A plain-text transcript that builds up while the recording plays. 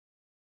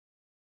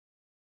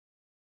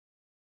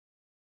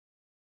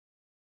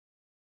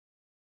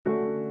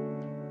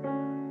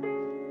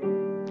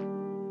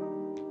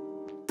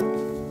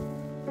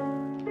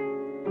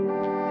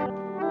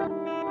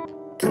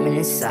coming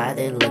inside,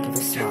 they looking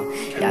for smoke.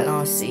 Y'all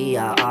gon' see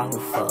y'all all who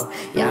fall.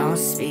 Y'all don't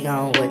speak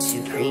on what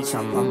you preach.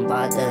 I'm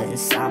unbothered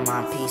inside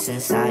my peace,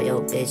 inside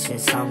your bitch,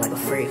 and sound like a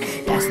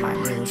freak. That's my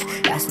niche,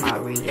 that's my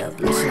re-up.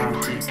 Listen on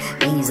keys,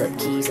 keys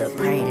up,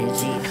 praying to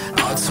G.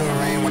 All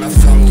terrain when I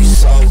film these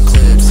soul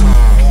clips,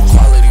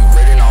 quality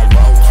written on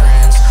road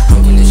prints.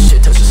 Hoping this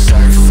shit touch the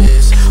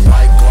surface.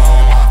 White glow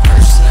on my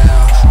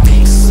personnel.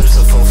 Pink slips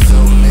of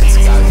fulfillments.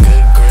 Got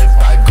good grip,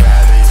 I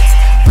grab it.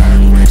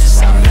 Burn bridges,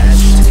 I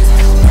matched it.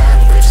 Burn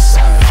bridges,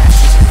 I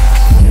matched it.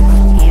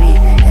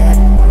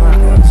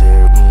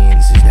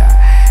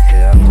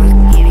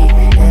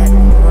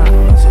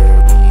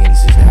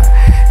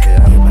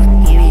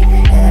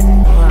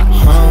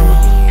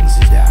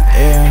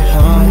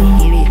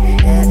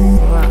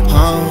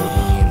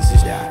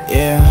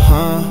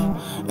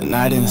 And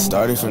I didn't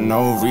start it for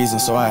no reason,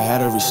 so I had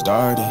to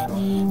restart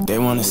it. They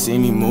wanna see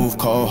me move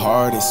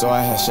cold-hearted, so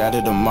I had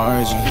shattered the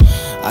margin.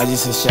 I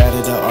just had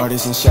shattered the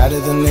artists and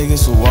shattered the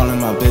niggas who all in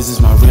my business,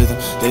 my rhythm.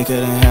 They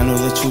couldn't handle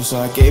the truth, so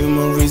I gave them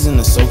a reason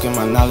to soak in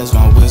my knowledge,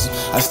 my wisdom.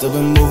 I still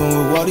been moving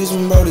with Waldies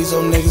and Brodies,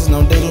 old niggas,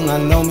 no, they do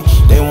not know me.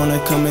 They wanna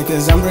come in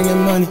cause I'm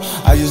bringing money.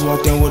 I just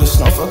walked in with a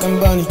snow fucking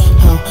bunny,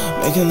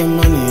 making the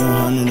money,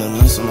 100 a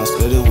lump sum, I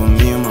split it with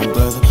me and my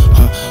brother,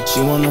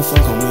 She wanna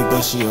fuck on me,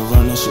 but she a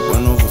runner, she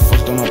went over,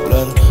 fucked on my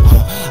blood,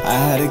 I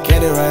had to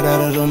get it right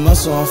out of the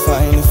muscle I'm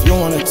fighting. If you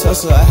wanna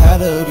tussle, I had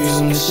to abuse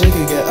him. This shit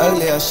could get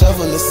ugly, I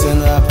shovel the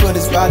sinner. I put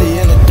his body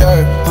in the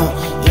dirt,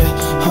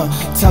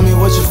 Tell me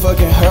what you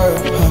fucking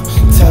heard,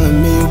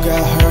 Telling me you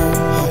got hurt,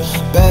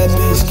 Bad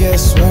bitch get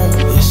swerved,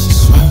 yeah, she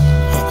swerved,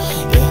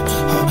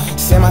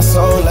 Say my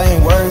soul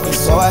ain't worth it,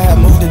 so I had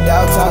moved it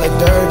out to the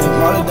dirt. And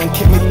Marley done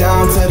kicked me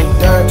down to the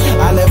dirt.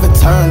 I never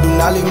turned, do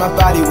not leave my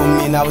body with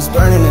me. And I was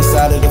burning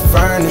inside of the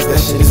furnace, that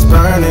shit is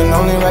burning.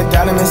 Only right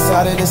down I'm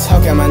inside of this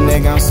Hellcat, my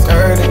nigga, I'm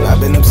skirting. I've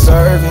been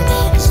observing,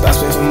 these spots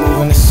space for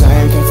moving the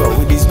same. Can't fuck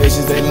with these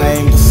bitches, they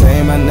lame. They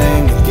saying my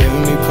name, they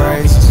giving me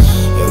praises.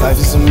 Your life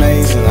is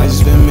amazing, I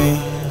just been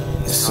me.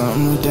 There's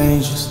something real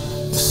dangerous,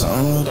 there's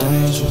something real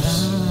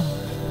dangerous.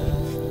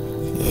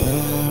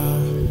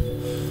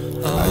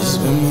 Yeah, I just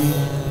been me.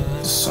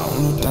 There's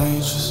something real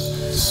dangerous,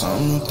 there's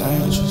something real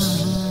dangerous.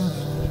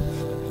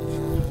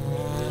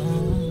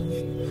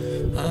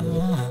 Yeah,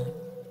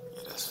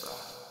 that's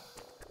fine.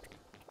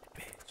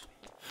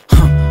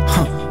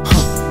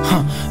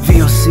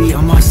 VOC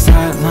on my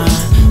sideline,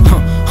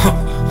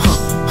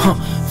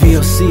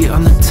 VOC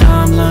on the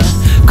timeline.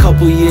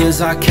 Couple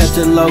years I kept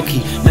it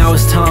low-key, now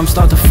it's time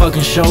start the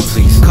fucking show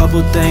please.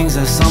 Couple things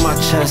that's on my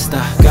chest,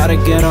 I gotta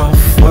get off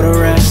for the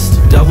rest.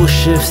 Double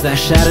shifts that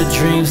shatter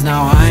dreams,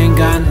 now I ain't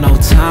got no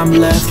time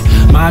left.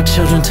 My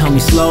children tell me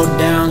slow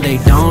down, they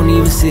don't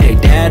even see their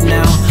dad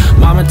now.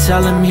 Mama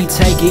telling me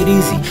take it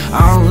easy,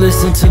 I don't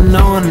listen to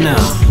no one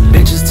now.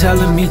 Bitches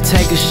telling me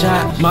take a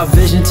shot, my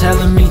vision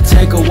telling me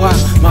take a walk.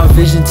 My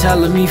vision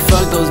telling me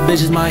fuck those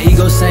bitches, my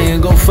ego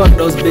saying go fuck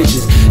those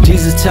bitches.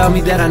 Jesus tell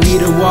me that I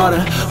needed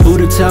water,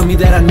 Buddha tell me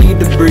that I need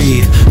to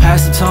breathe.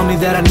 Pastor told me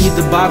that I need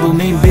the Bible,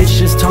 main bitch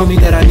just told me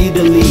that I need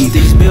to leave.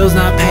 These bills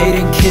not paid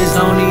and kids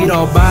don't eat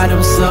all by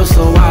themselves,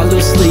 so I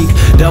lose sleep.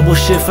 Double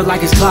shit feel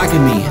like it's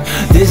clocking me,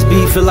 this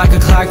beat feel like a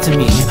clock to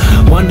me.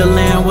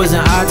 Wonderland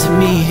wasn't odd to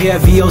me, yeah,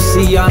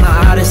 VOC on the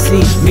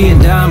Odyssey. Me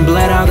and Don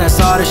bled out, that's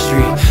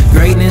artistry.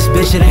 Greatness,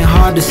 bitch, it ain't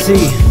hard to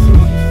see.